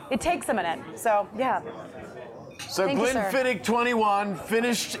cask. It takes a minute. So, yeah. So Glenfiddich 21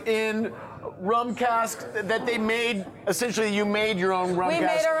 finished in rum cask that they made. Essentially, you made your own rum cask. We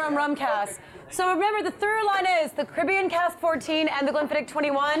made our own rum cask. So remember, the through line is the Caribbean Cask 14 and the Glenfiddich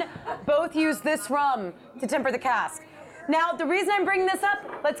 21 both use this rum to temper the cask. Now, the reason I'm bringing this up,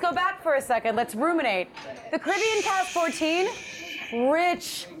 let's go back for a second. Let's ruminate. The Caribbean Cask 14,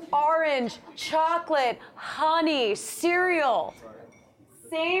 rich, orange, chocolate, honey, cereal.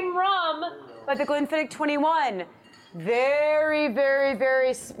 Same rum, but the Glenfiddich 21, very, very,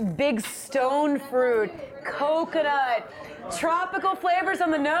 very big stone fruit, coconut, tropical flavors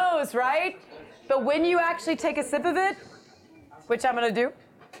on the nose, right? But when you actually take a sip of it, which I'm gonna do.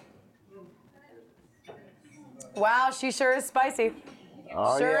 Wow, she sure is spicy.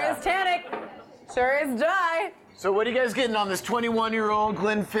 Oh, sure yeah. is tannic. Sure is dry. So what are you guys getting on this 21-year-old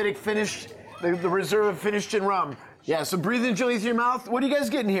Glenfiddich finished, the reserve finished in rum? Yeah, so breathe in gently through your mouth. What are you guys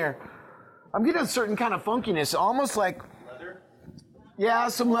getting here? I'm getting a certain kind of funkiness, almost like, yeah,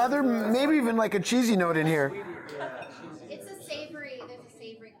 some leather, maybe even like a cheesy note in here. It's a savory, there's a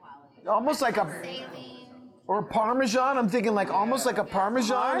savory quality. Almost like a, Saline. or Parmesan. I'm thinking like almost like a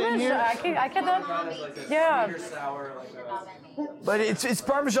Parmesan in here. I get that. Yeah. But it's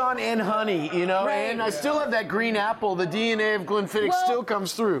Parmesan and honey, you know, Right. and I still have that green apple. The DNA of Glenfiddich still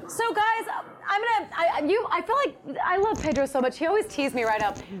comes through. So guys, I feel like I love Pedro so much. He always teased me right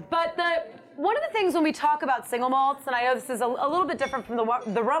up. But one of the things when we talk about single malts, and I know this is a little bit different from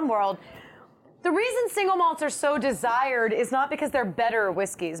the rum world, the reason single malts are so desired is not because they're better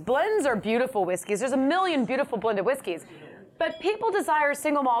whiskeys. Blends are beautiful whiskeys. There's a million beautiful blended whiskeys. But people desire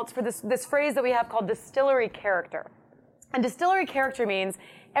single malts for this phrase that we have called distillery character. And distillery character means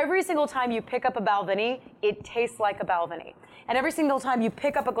every single time you pick up a Balvenie, it tastes like a Balvenie. And every single time you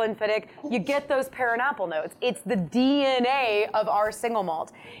pick up a Glenfiddich, you get those pear and apple notes. It's the DNA of our single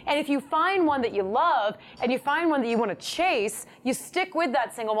malt. And if you find one that you love, and you find one that you want to chase, you stick with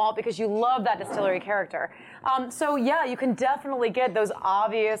that single malt because you love that distillery character. So yeah, you can definitely get those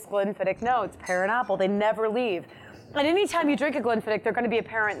obvious Glenfiddich notes, pear and apple. They never leave. And anytime you drink a Glenfiddich, they're going to be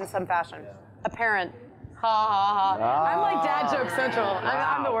apparent in some fashion. Apparent. Ha ha ha. I'm like dad joke central.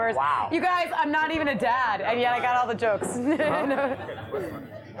 I'm the worst. Wow. You guys, I'm not even a dad, and yet I got all the jokes.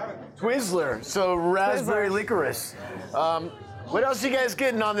 Twizzler, so raspberry licorice. What else are you guys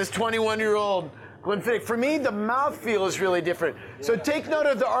getting on this 21-year-old Glenfiddich? For me, the mouthfeel is really different. So take note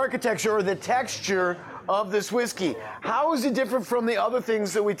of the architecture or the texture of this whiskey. How is it different from the other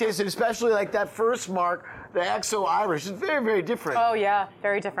things that we tasted, especially like that first mark, the XO Irish? It's very, very different. Oh yeah,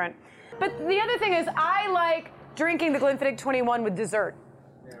 very different. But the other thing is, I like drinking the Glenfiddich 21 with dessert,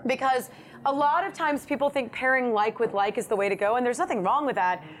 because a lot of times people think pairing like with like is the way to go, and there's nothing wrong with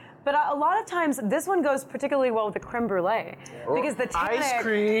that. But a lot of times, this one goes particularly well with the creme brulee, because the tannic, ice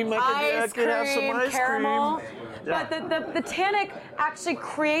cream, I could have some ice caramel. cream. Yeah. But the tannic actually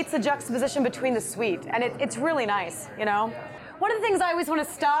creates a juxtaposition between the sweet, and it's really nice, you know. One of the things I always want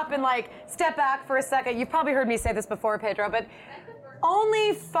to stop and like step back for a second. You've probably heard me say this before, Pedro, but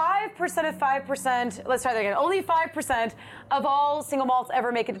only 5% of 5%, let's try that again, only 5% of all single malts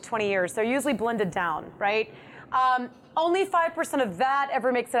ever make it to 20 years. They're usually blended down, right? Only 5% of that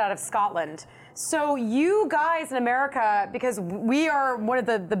ever makes it out of Scotland. So you guys in America, because we are one of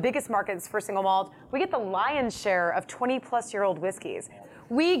the biggest markets for single malt, we get the lion's share of 20-plus-year-old whiskeys.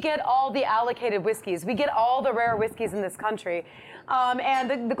 we get all the allocated whiskeys. We get all the rare whiskeys in this country. And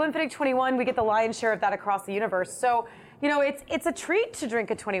the Glenfiddich 21, we get the lion's share of that across the universe. So, you know, it's a treat to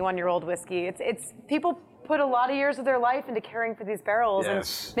drink a 21-year-old whiskey. It's people put a lot of years of their life into caring for these barrels and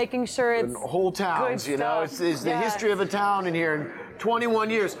making sure it's and whole towns, good you know, stuff. it's the history of a town in here in 21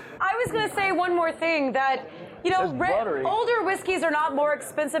 years. I was going to say one more thing that, you know, older whiskeys are not more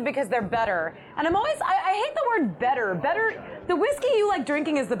expensive because they're better. And I hate the word better. Better, the whiskey you like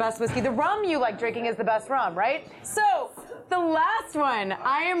drinking is the best whiskey. The rum you like drinking is the best rum, right? So, the last one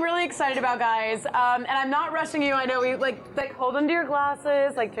I am really excited about, guys, and I'm not rushing you. I know we like hold onto your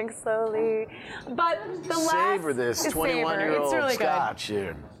glasses, like drink slowly. But the savor this 21-year-old really scotch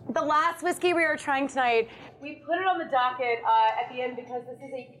here. The last whiskey we are trying tonight, we put it on the docket at the end because this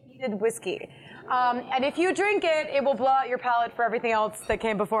is a peated whiskey. And if you drink it, it will blow out your palate for everything else that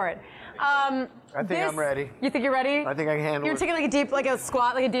came before it. I think I'm ready. You think you're ready? I think I can handle it. You're taking like a deep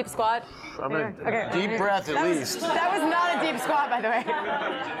squat? Deep breath at least. That was not a deep squat, by the way.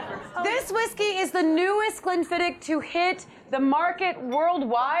 This whiskey is the newest Glenfiddich to hit the market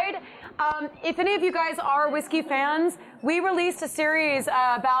worldwide. If any of you guys are whiskey fans, we released a series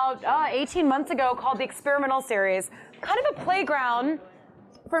about 18 months ago called the Experimental Series. Kind of a playground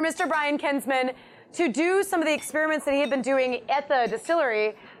for Mr. Brian Kinsman to do some of the experiments that he had been doing at the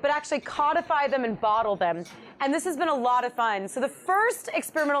distillery, but actually codify them and bottle them. And this has been a lot of fun. So the first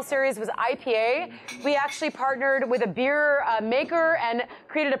experimental series was IPA. We actually partnered with a beer maker and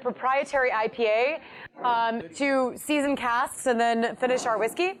created a proprietary IPA to season casks and then finish our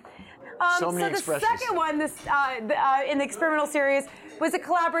whiskey. So the second one in the experimental series was a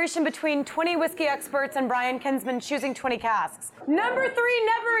collaboration between 20 whiskey experts and Brian Kinsman choosing 20 casks. Number 3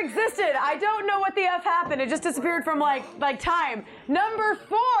 never existed. I don't know what the F happened. It just disappeared from like time. Number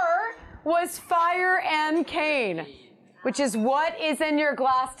 4 was Fire and Cane, which is what is in your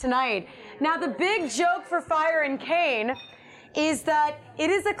glass tonight. Now the big joke for Fire and Cane is that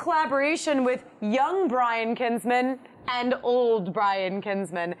it is a collaboration with young Brian Kinsman and old Brian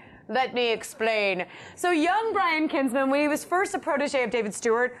Kinsman. Let me explain. So young Brian Kinsman, when he was first a protege of David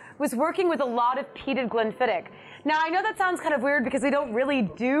Stewart, was working with a lot of peated Glenfiddich. Now, I know that sounds kind of weird because we don't really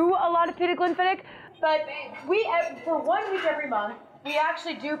do a lot of peated Glenfiddich, but we, for 1 week every month, we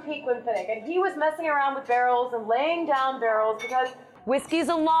actually do peat Glenfiddich. And he was messing around with barrels and laying down barrels because whiskey's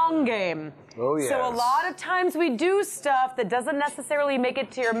a long game. Oh, yes. So a lot of times we do stuff that doesn't necessarily make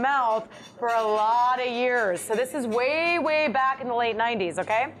it to your mouth for a lot of years. So this is way, way back in the late 90s,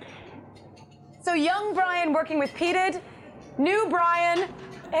 okay? So young Brian working with peated, new Brian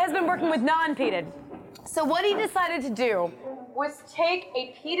has been working with non-peated. So what he decided to do was take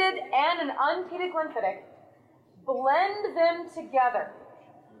a peated and an unpeated Glenfiddich, blend them together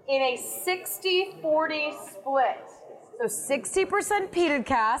in a 60-40 split. So 60% peated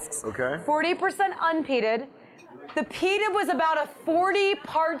casks, 40% unpeated. The peated was about a 40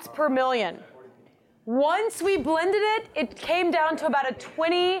 parts per million. Once we blended it, it came down to about a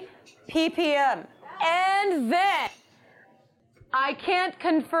 20 ppm. And then, I can't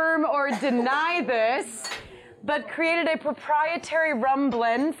confirm or deny this, but created a proprietary rum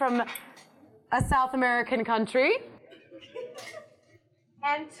blend from a South American country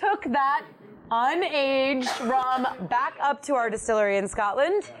and took that unaged rum back up to our distillery in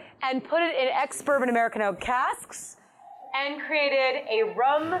Scotland and put it in ex-bourbon American oak casks and created a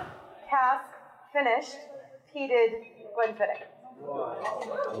rum cask finished peated Glenfiddich.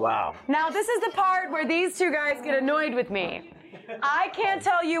 Wow. Now this is the part where these two guys get annoyed with me. I can't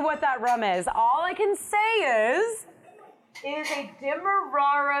tell you what that rum is. All I can say is a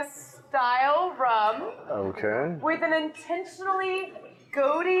Demerara style rum with an intentionally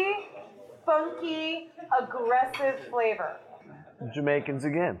goaty, funky, aggressive flavor. Jamaicans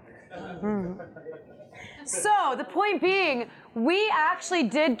again. So the point being, we actually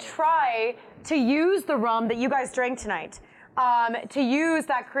did try to use the rum that you guys drank tonight, to use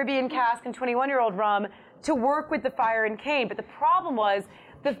that Caribbean cask and 21-year-old rum to work with the Fire and Cane. But the problem was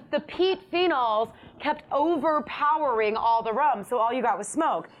the peat phenols kept overpowering all the rum, so all you got was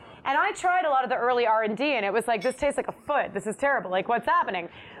smoke. And I tried a lot of the early R&D, and it was like, this tastes like a foot. This is terrible. Like, what's happening?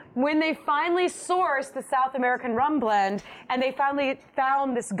 When they finally sourced the South American rum blend, and they finally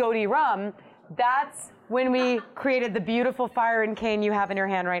found this goaty rum, that's when we created the beautiful Fire and Cane you have in your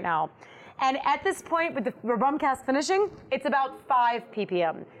hand right now. And at this point, with the rum cask finishing, it's about 5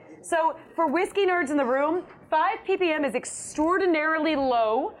 ppm. So for whiskey nerds in the room, 5 ppm is extraordinarily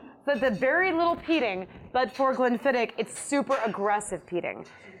low, so the very little peating, but for Glenfiddich, it's super aggressive peating.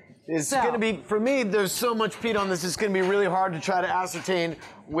 It's going to be, for me, there's so much peat on this, it's going to be really hard to try to ascertain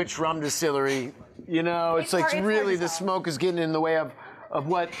which rum distillery. You know, it's really, the smoke is getting in the way of of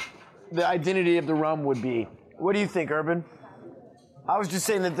what the identity of the rum would be. What do you think, Urban? I was just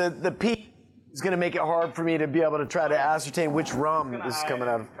saying that the peat is going to make it hard for me to be able to try to ascertain which rum this is coming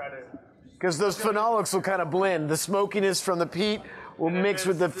out of. Because those phenolics will kind of blend. The smokiness from the peat will mix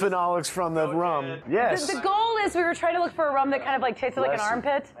with the phenolics from the rum. Yes. The goal is we were trying to look for a rum that kind of like tasted like an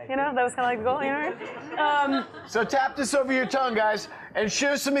armpit. You know, that was kind of like the goal. You know, right? So tap this over your tongue, guys, and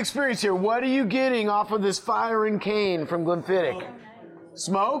share some experience here. What are you getting off of this Fire and Cane from Glenfiddich?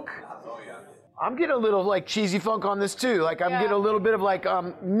 Smoke? I'm getting a little like cheesy funk on this too. Like I'm getting a little bit of like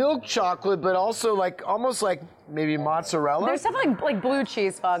milk chocolate, but also like almost like maybe mozzarella. There's definitely like blue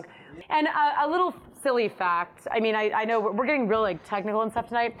cheese funk. And a little silly fact. I mean, I know we're getting real like technical and stuff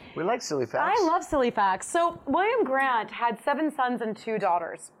tonight. We like silly facts. I love silly facts. So William Grant had 7 sons and 2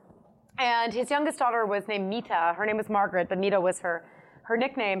 daughters. And his youngest daughter was named Mita. Her name was Margaret, but Mita was her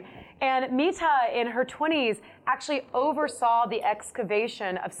nickname. And Mita, in her 20s, actually oversaw the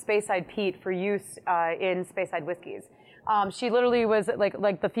excavation of Speyside peat for use in Speyside Whiskies. She literally was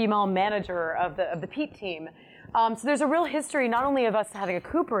like the female manager of the peat team. So there's a real history not only of us having a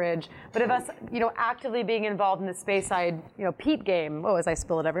cooperage, but of us, actively being involved in the Speyside, peat game. Oh, as I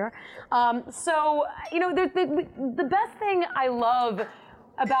spill it everywhere. So, the best thing I love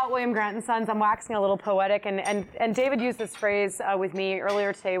about William Grant and Sons, I'm waxing a little poetic, and David used this phrase with me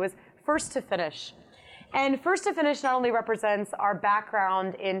earlier today, was first to finish. And first to finish not only represents our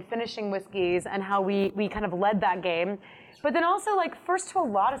background in finishing whiskeys and how we kind of led that game, but then also like first to a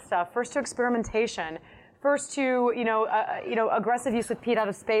lot of stuff, first to experimentation, first to aggressive use with peat out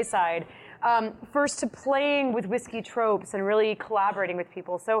of Speyside, first to playing with whiskey tropes and really collaborating with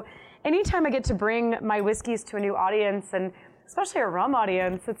people. So anytime I get to bring my whiskeys to a new audience, and especially a rum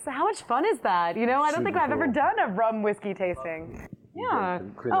audience, it's how much fun is that? I don't think I've ever done a rum whiskey tasting. Yeah.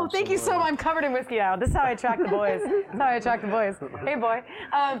 Oh, thank you so much. I'm covered in whiskey now. This is how I attract the boys. Hey, boy.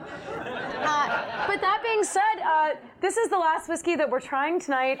 But that being said, this is the last whiskey that we're trying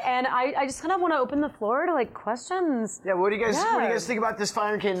tonight, and I just kind of want to open the floor to like questions. Yeah. What do you guys think about this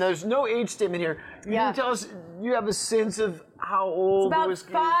Fire and Cane? There's no age statement here. Can you tell us? You have a sense of how old the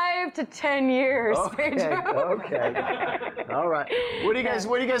whiskey is? About 5 to 10 years. Okay. All right. What do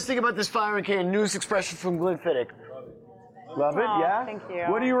you guys think about this Fire and Cane? Newest expression from Glenfiddich. Love it, yeah? Thank you.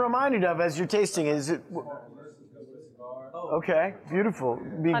 What are you reminded of as you're tasting? Is it... Okay, beautiful.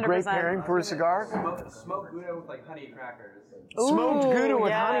 Be a great 100%. pairing for a cigar. Smoked Gouda with like honey crackers. Smoked Gouda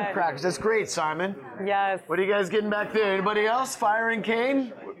with honey crackers. That's great, Simon. Yes. What are you guys getting back there? Anybody else? Fire and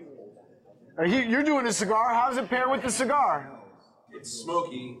Cane? You're doing a cigar. How does it pair with the cigar? It's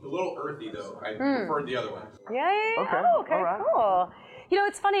smoky, a little earthy though. I preferred the other one. Yeah. Okay. Oh, okay, All right. cool.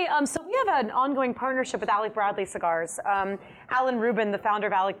 It's funny. So we have an ongoing partnership with Alec Bradley Cigars. Alan Rubin, the founder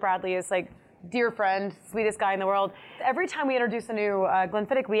of Alec Bradley, is like dear friend, sweetest guy in the world. Every time we introduce a new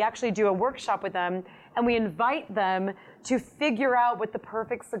Glenfiddich, we actually do a workshop with them, and we invite them to figure out what the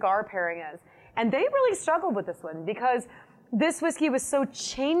perfect cigar pairing is. And they really struggled with this one because this whiskey was so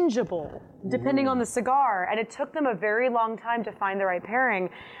changeable depending on the cigar, and it took them a very long time to find the right pairing.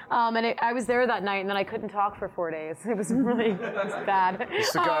 I was there that night, and then I couldn't talk for 4 days. It was really bad. The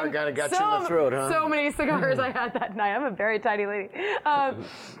cigar got you in the throat, huh? So many cigars I had that night. I'm a very tiny lady. But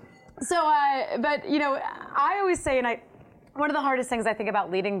I always say, one of the hardest things I think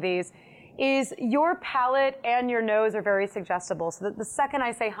about leading these is your palate and your nose are very suggestible. So the second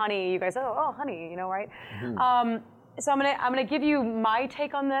I say honey, you guys, oh, honey, right? So I'm gonna give you my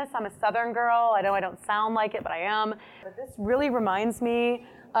take on this. I'm a Southern girl. I know I don't sound like it, but I am. But this really reminds me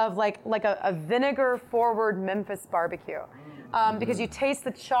of like a vinegar-forward Memphis barbecue, because you taste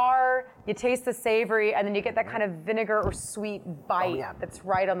the char, you taste the savory, and then you get that kind of vinegar or sweet bite that's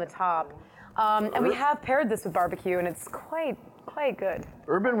right on the top. And we have paired this with barbecue, and it's quite good.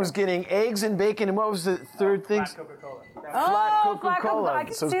 Urban was getting eggs and bacon, and what was the third thing? Flat Coca-Cola. Flat Coca-Cola. I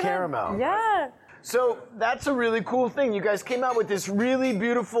can So see that. caramel. Yeah. So that's a really cool thing. You guys came out with this really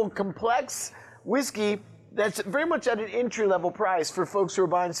beautiful, complex whiskey that's very much at an entry-level price for folks who are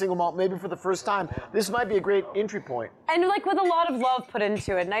buying single malt, maybe for the first time. This might be a great entry point. And like with a lot of love put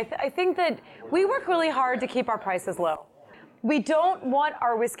into it. And I think that we work really hard to keep our prices low. We don't want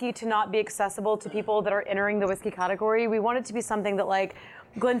our whiskey to not be accessible to people that are entering the whiskey category. We want it to be something that like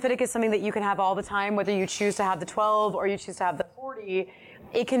Glenfiddich is something that you can have all the time, whether you choose to have the 12 or you choose to have the 40.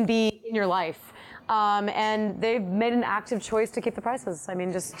 It can be in your life. And they've made an active choice to keep the prices. I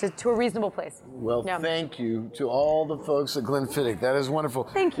mean, just to a reasonable place. Well, thank you to all the folks at Glenfiddich. That is wonderful.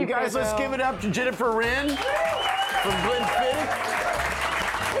 Thank you, guys. Pedro. Let's give it up to Jennifer Wren from Glenfiddich.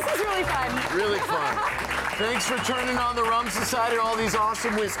 This is really fun. Really fun. Thanks for turning on the Rum Society and all these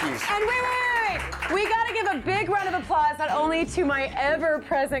awesome whiskeys. And wait. right, we got to give a big round of applause not only to my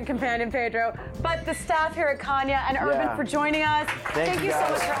ever-present companion Pedro, but the staff here at Kanya and Urban for joining us. Thank you so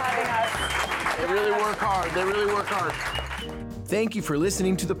much for having us. They really work hard. They really work hard. Thank you for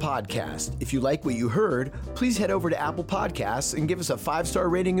listening to the podcast. If you like what you heard, please head over to Apple Podcasts and give us a 5-star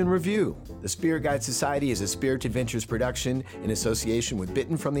rating and review. The Spirit Guide Society is a Spirit Adventures production in association with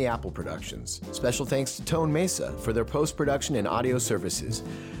Bitten from the Apple Productions. Special thanks to Tone Mesa for their post-production and audio services.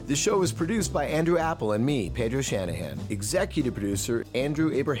 The show is produced by Andrew Apple and me, Pedro Shanahan. Executive producer,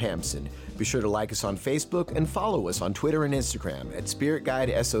 Andrew Abrahamson. Be sure to like us on Facebook and follow us on Twitter and Instagram at Spirit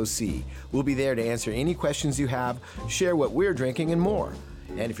Guide SOC. We'll be there to answer any questions you have, share what we're drinking, and more.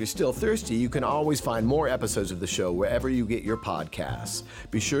 And if you're still thirsty, you can always find more episodes of the show wherever you get your podcasts.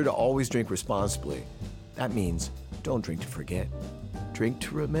 Be sure to always drink responsibly. That means don't drink to forget, drink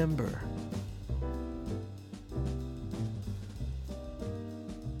to remember.